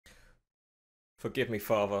Forgive me,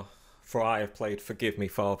 Father, for I have played Forgive Me,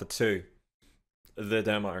 Father 2, the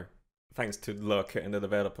demo, thanks to Lurkit and the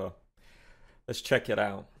developer. Let's check it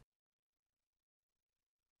out.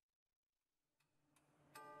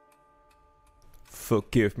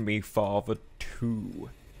 Forgive Me, Father 2.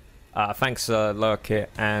 Thanks, Lurkit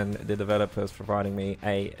and the developers for providing me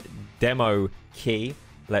a demo key.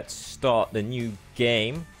 Let's start the new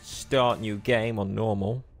game. Start new game on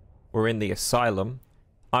normal. We're in the asylum.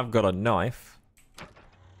 I've got a knife.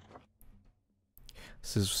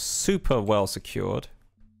 This is super well secured.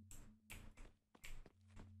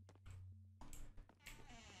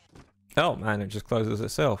 Oh man, it just closes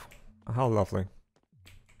itself. How lovely.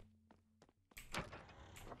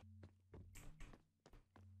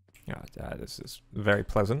 Yeah, this is very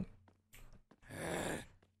pleasant.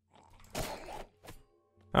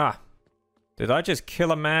 Ah, did I just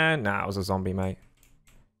kill a man? Nah, it was a zombie, mate.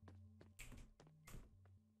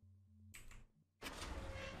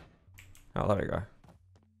 Oh, there we go.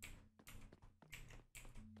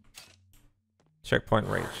 Checkpoint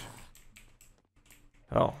reach.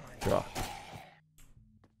 Oh my god.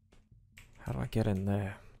 How do I get in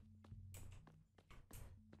there?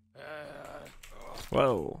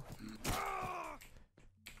 Whoa.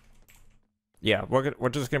 Yeah, we're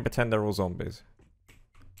just gonna pretend they're all zombies.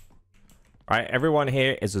 Alright, everyone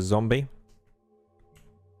here is a zombie.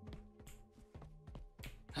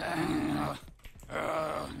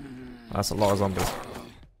 That's a lot of zombies.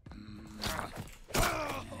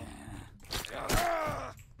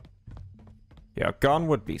 Yeah, a gun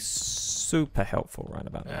would be super helpful right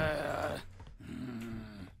about now.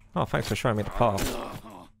 Oh, thanks for showing me the path.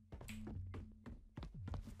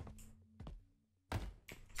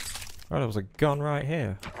 Oh, there was a gun right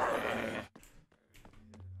here.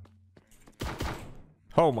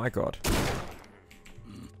 Oh my god.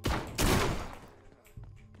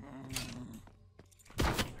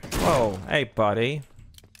 Whoa, hey buddy.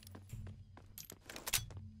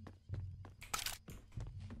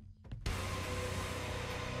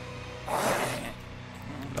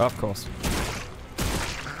 Of course.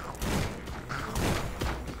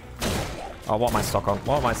 Oh, what am I stuck on?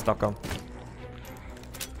 What am I stuck on?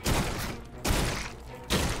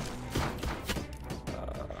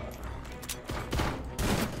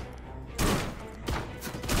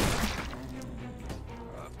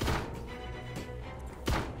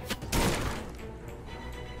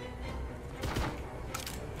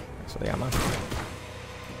 Thanks for the ammo.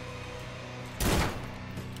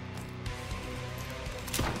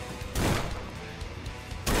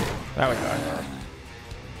 There we go.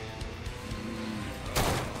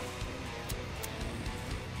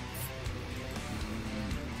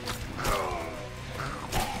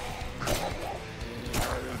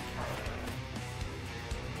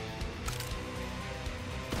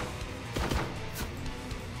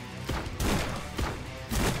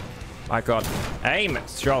 My god. Aim!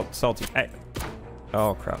 Salty. Hey.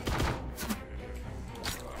 Oh crap.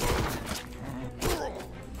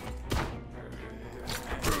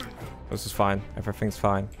 This is fine. Everything's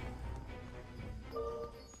fine.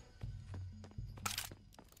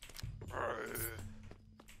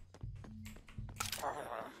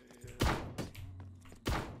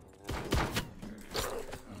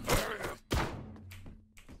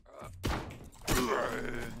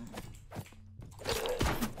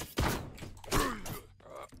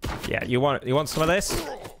 Yeah, you want some of this?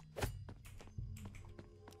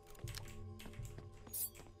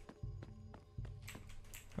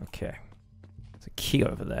 Okay. There's a key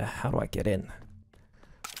over there. How do I get in?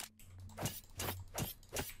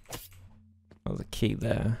 Oh, there's a key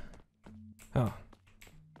there. Oh.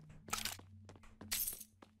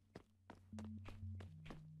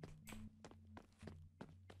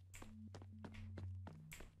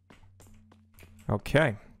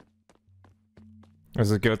 Okay. This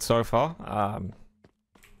is good so far.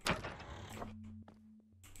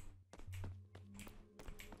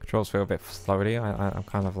 Controls feel a bit floaty. I'm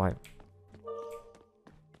kind of like...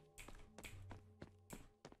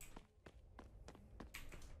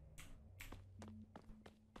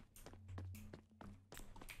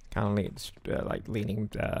 kind of like leaning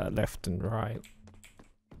left and right.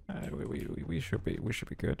 We should be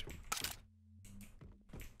good.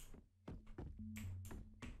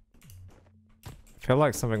 I feel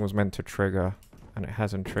like something was meant to trigger and it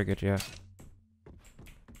hasn't triggered yet.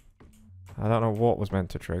 I don't know what was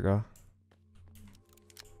meant to trigger.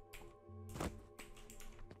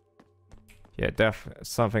 Yeah,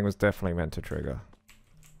 something was definitely meant to trigger.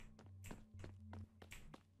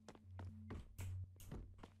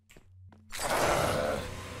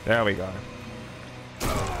 There we go.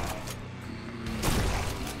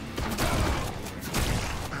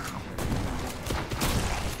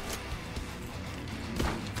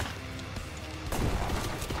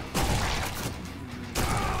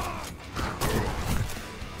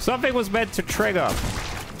 Something was meant to trigger.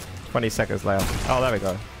 20 seconds later. Oh, there we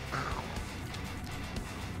go.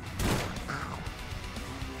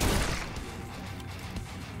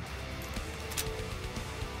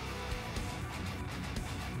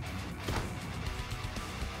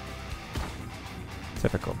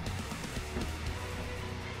 Typical.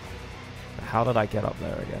 How did I get up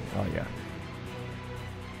there again? Oh, yeah.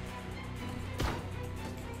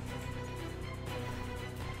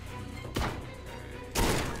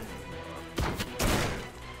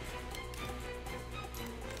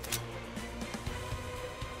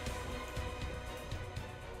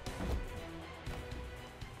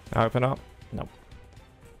 Open up? Nope.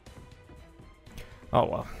 Oh,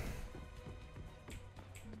 well.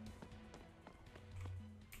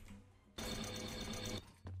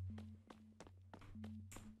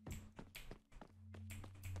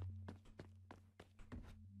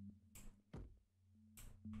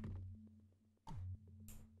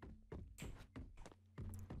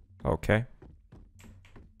 Okay.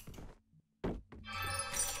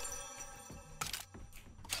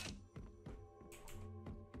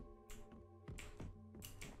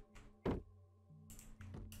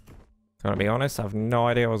 Gonna be honest, I have no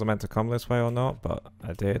idea was I meant to come this way or not, but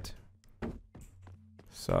I did.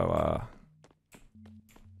 So,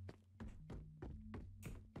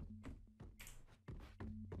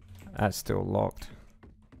 that's still locked.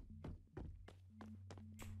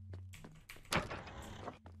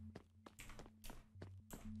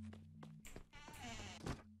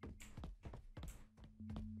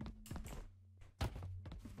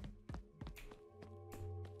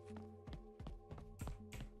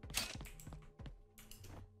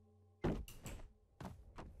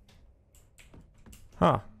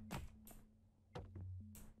 Huh.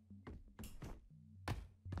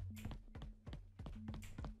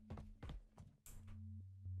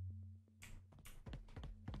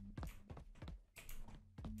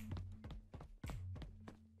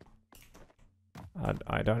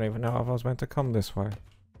 I don't even know if I was meant to come this way.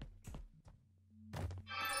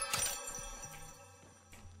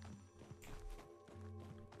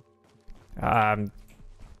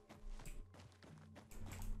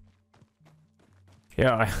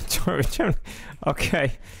 Yeah,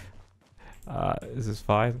 okay. This is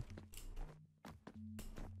fine.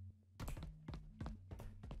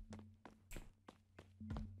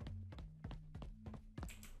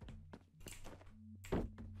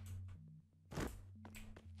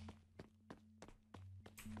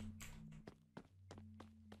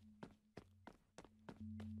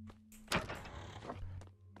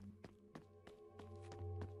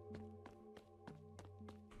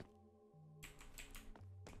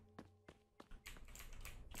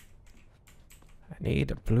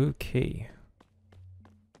 Need a blue key.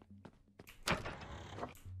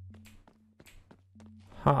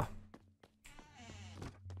 Huh.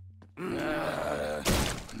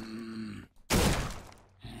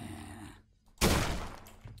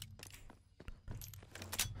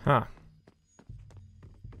 Huh.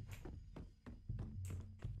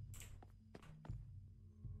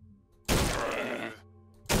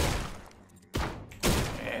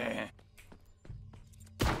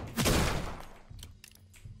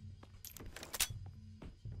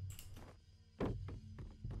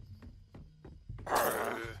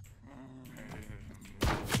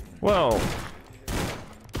 Whoa.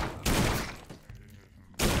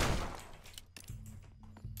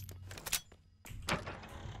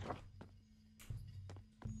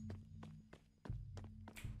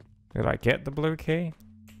 Did I get the blue key?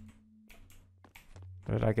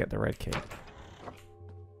 Or did I get the red key?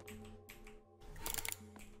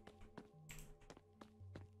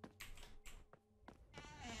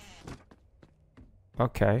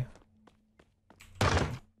 Okay.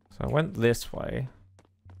 So I went this way.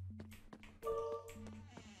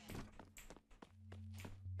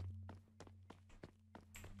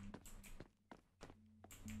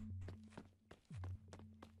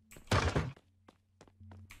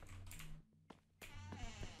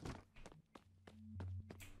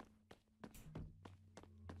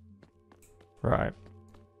 Right.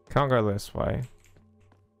 Can't go this way.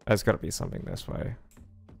 There's got to be something this way.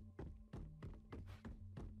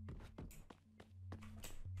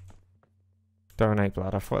 Donate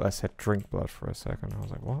blood. I thought that said drink blood for a second. I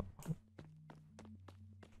was like, what?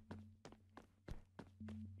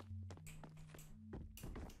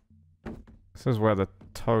 This is where the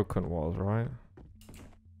token was, right?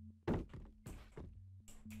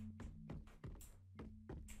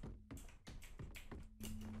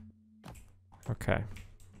 Okay.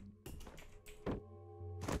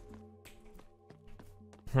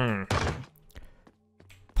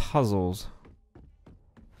 Puzzles.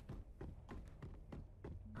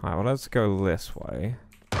 Alright, well, let's go this way.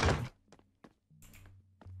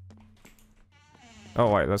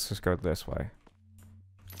 Oh, wait, let's just go this way.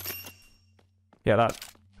 Yeah, that...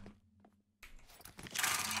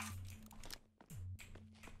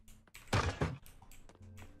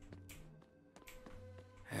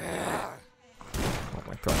 Oh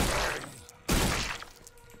my god.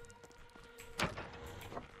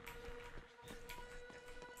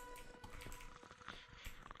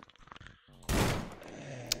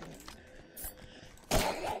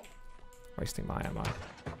 Wasting my ammo.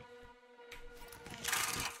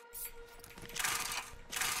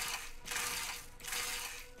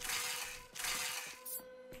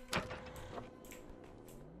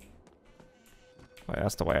 Wait,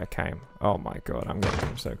 that's the way I came. Oh my god,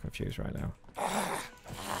 I'm so confused right now.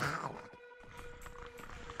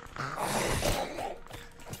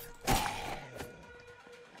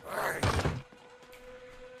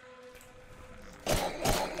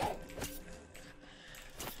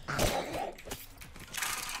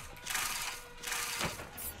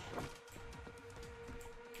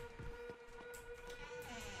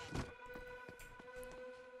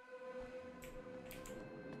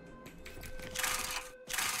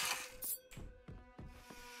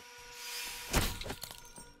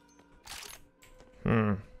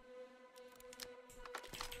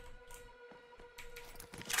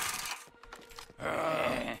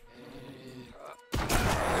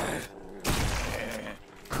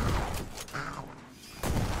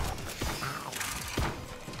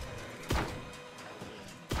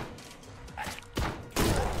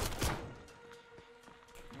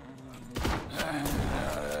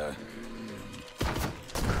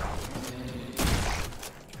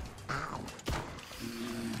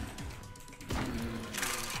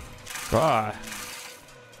 God.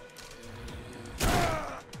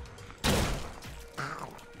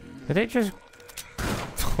 Did he just...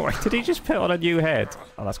 Wait, did he just put on a new head?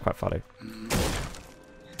 Oh, that's quite funny.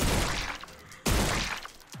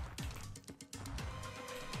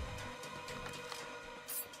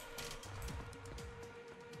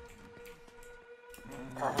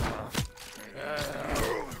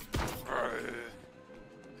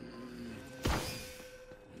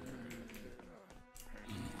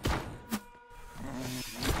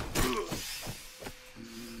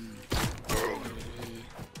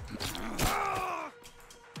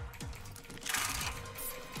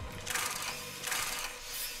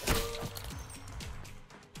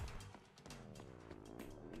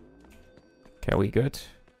 Okay, are we good?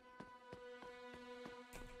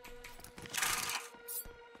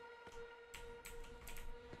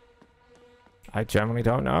 I generally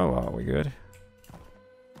don't know. Are we good?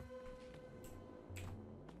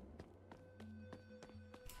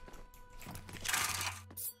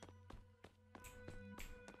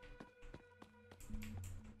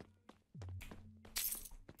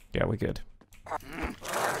 Yeah, we good.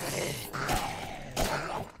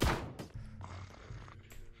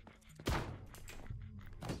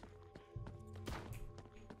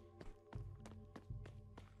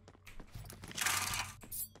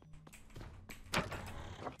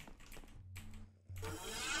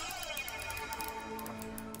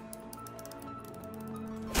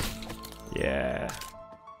 Yeah.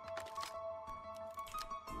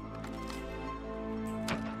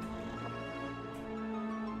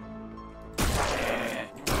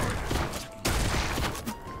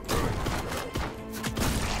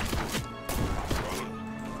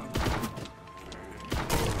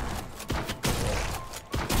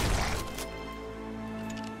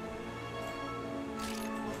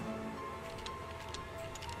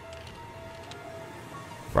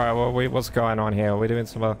 Right, well, what's going on here? Are we doing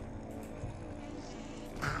some...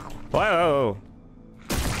 Whoa!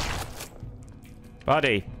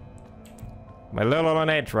 Buddy. I'm a little on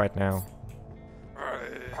edge right now.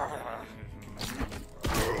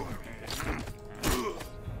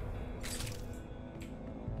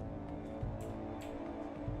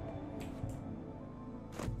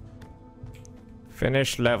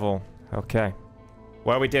 Finish level. Okay.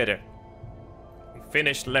 Well, we did it. We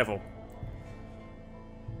finished level.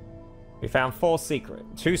 We found 2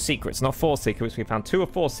 secrets, not 4 secrets. We found 2 or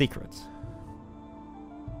 4 secrets.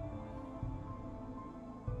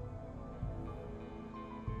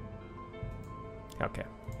 Okay,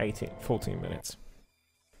 14 minutes.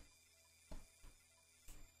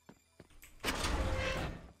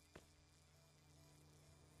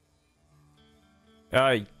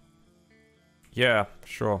 Yeah,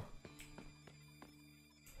 sure.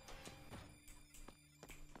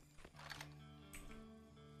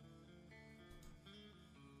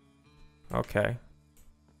 Okay.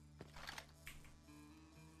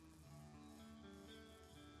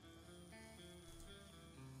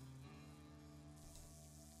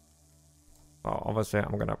 Well, obviously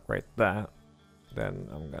I'm gonna upgrade that. Then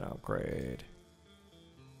I'm gonna upgrade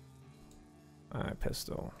my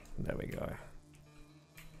pistol. There we go.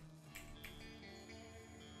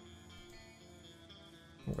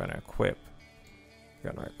 I'm gonna equip.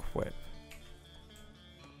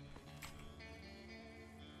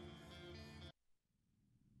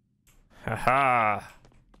 Haha!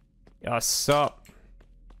 Yo, sup?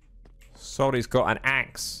 Salty's got an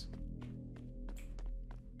axe.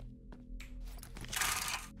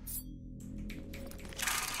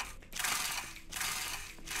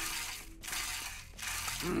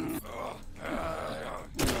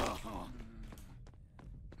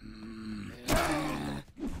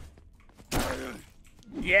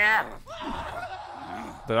 Yeah!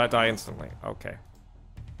 Did I die instantly? Okay.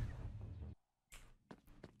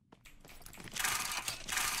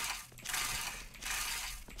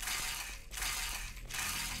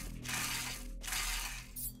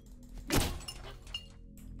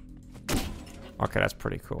 Okay, that's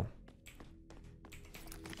pretty cool.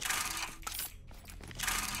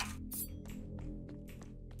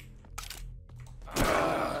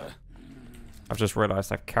 I've just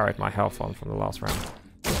realized I carried my health on from the last round.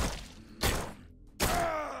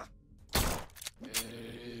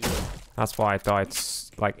 That's why I died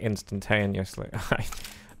like instantaneously.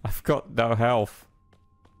 I've got no health.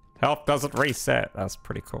 Health doesn't reset. That's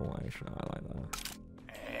pretty cool, actually. I like that.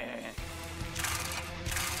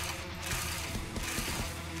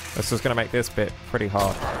 This is gonna make this bit pretty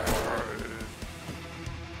hard.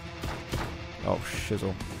 Oh,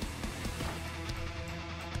 shizzle.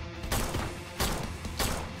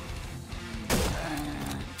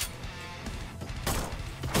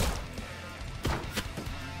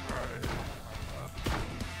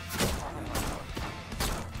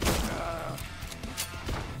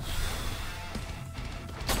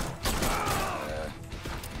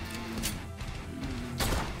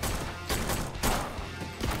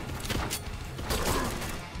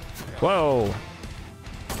 Whoa!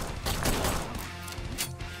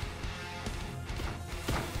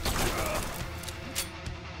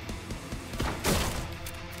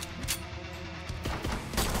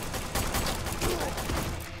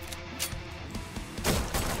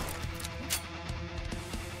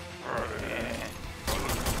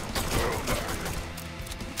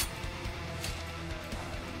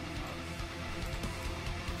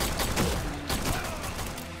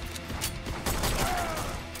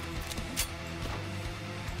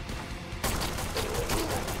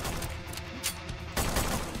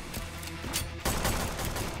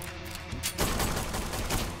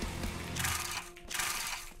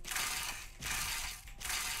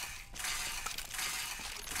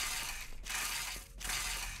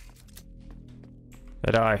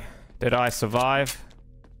 Did I survive?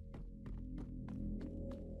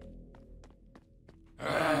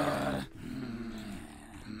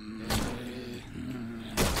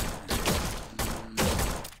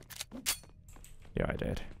 Yeah, I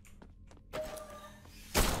did.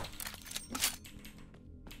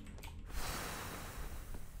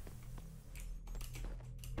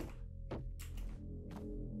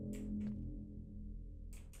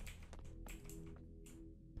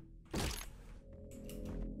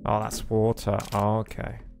 Oh, that's water. Oh,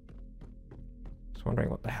 okay. Just wondering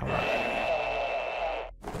what the hell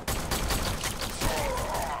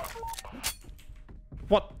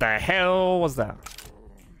What the hell was that?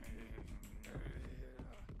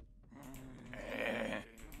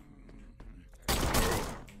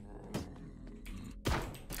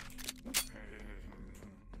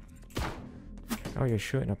 Oh, you're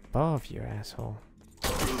shooting above, you asshole.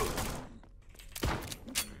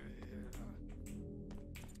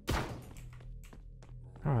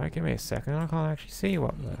 Alright, give me a second. I can't actually see you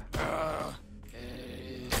up there.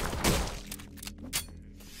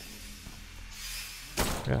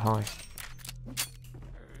 Get high.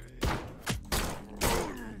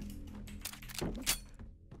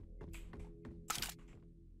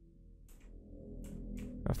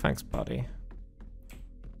 Oh, thanks, buddy.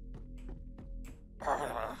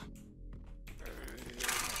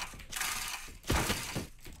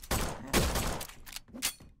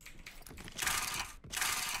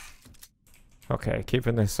 Okay,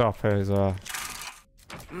 keeping this up is allow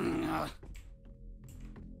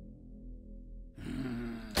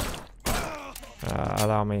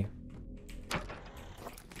me.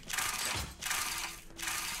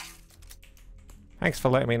 Thanks for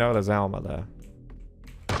letting me know there's Alma there.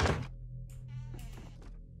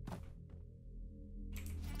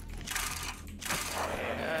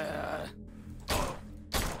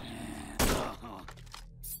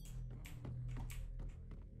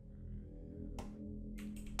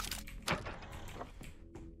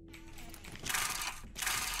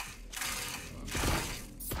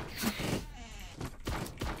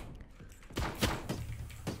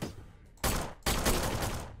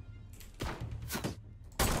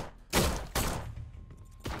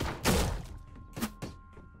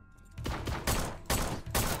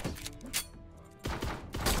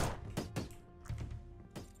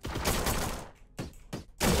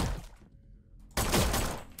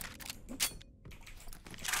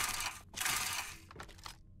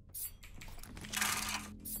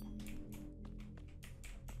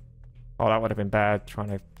 Oh, that would have been bad, trying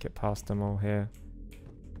to get past them all here.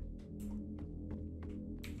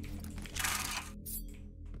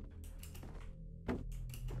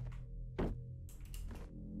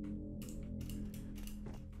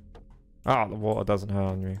 Oh, the water doesn't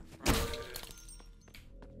hurt me.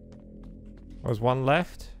 There's one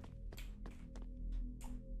left.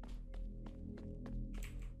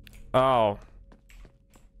 Oh.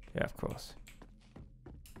 Yeah, of course.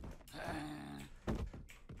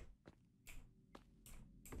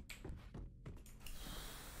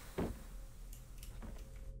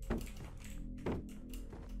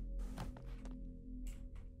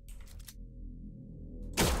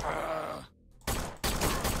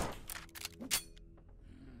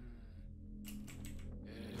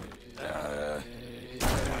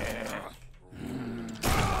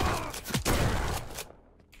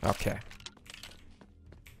 Okay.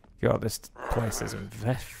 God, this place is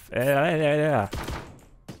yeah.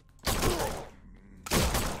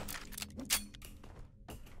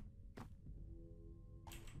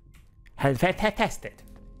 Infested.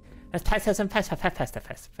 This place is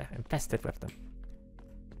infested with them.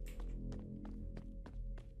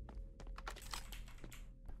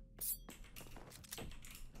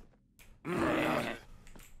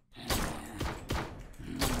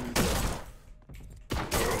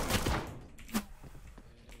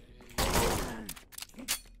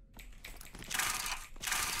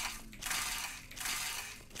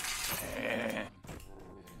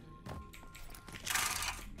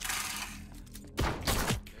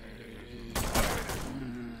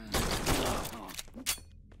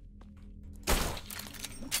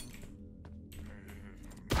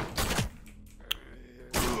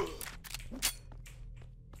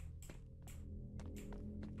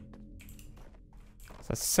 It's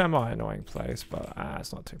a semi-annoying place, but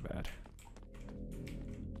it's not too bad.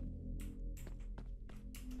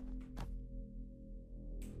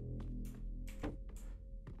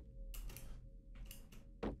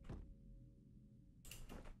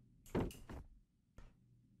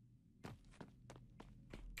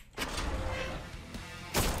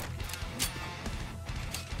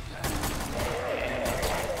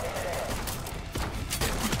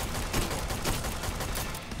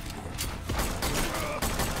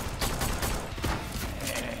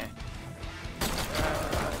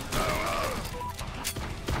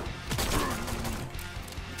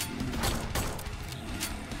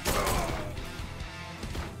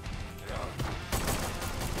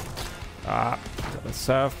 Let's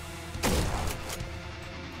serve.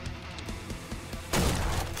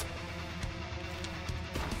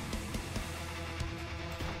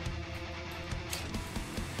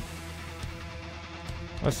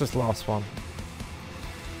 What's this last one?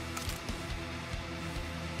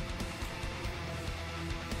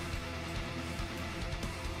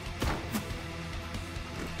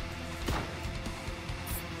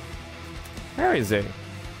 Where is he?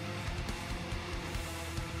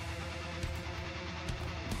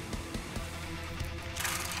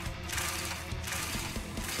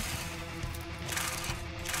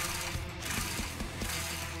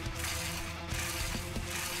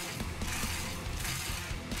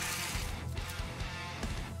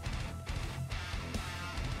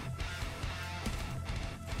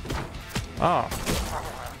 Oh.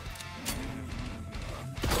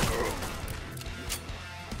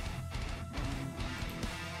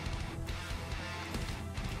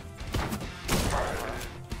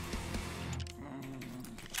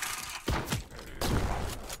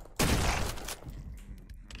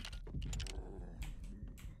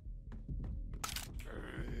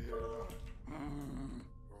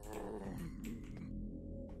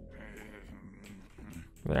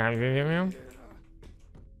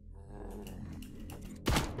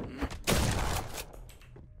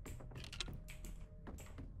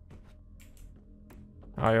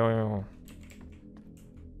 Oh.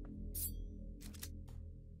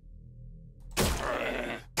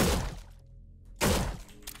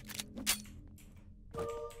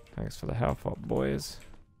 Thanks for the health up, boys.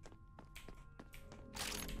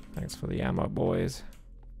 Thanks for the ammo, boys.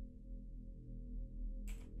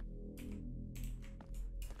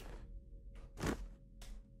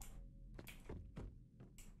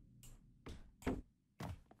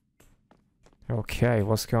 Okay,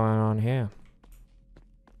 what's going on here?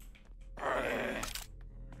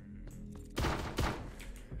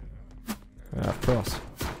 Of course.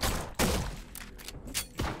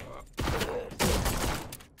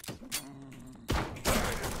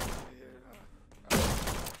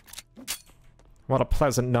 What a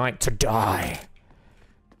pleasant night to die.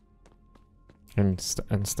 And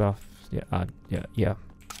stuff. Yeah, yeah.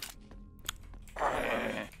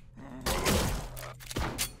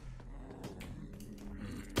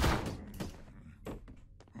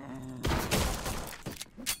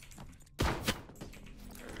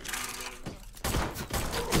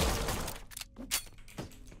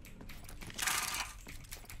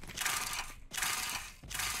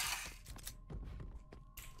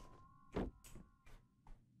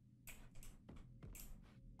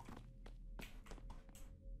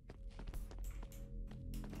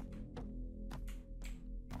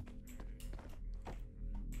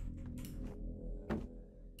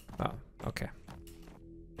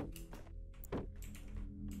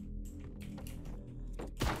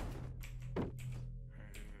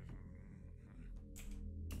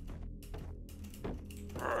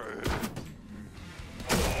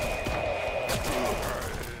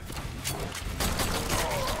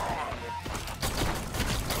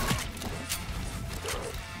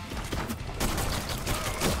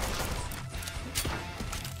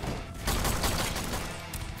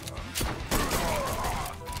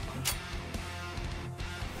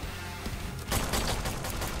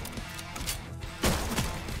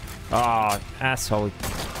 Ah, asshole.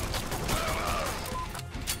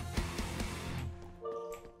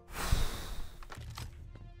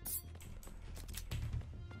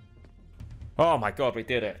 Oh my god, we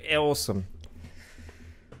did it. Awesome.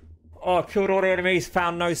 Oh, killed all the enemies,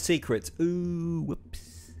 found no secrets. Ooh,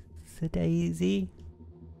 whoops. Daisy.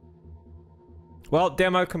 Well,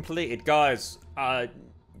 demo completed, guys.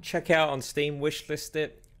 Check out on Steam, wishlist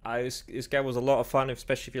it. This game was a lot of fun,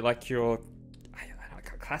 especially if you like your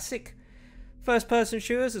classic first-person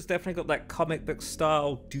shooters. It's definitely got that comic book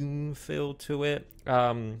style Doom feel to it.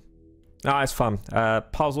 It's fun.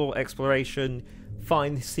 Puzzle exploration,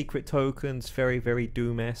 find secret tokens, very, very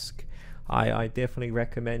Doom-esque. I definitely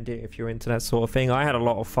recommend it if you're into that sort of thing. I had a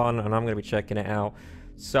lot of fun, and I'm going to be checking it out.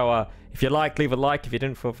 So if you like, leave a like. If you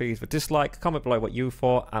didn't, feel free to leave a dislike. Comment below what you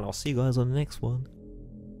thought, and I'll see you guys on the next one.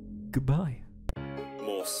 Goodbye.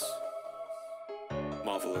 Morse.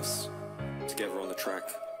 Marvelous. Together on the track.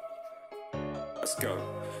 Let's go.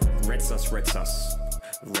 Red sus, red sus.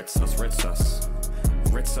 Red sus, red sus.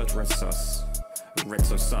 Red sus, red sus. Red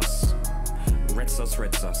sus, sus. Red sus,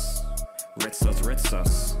 red sus. Red sus, red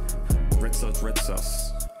sus. Red sus, red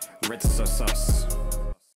sus. Red sus, sus.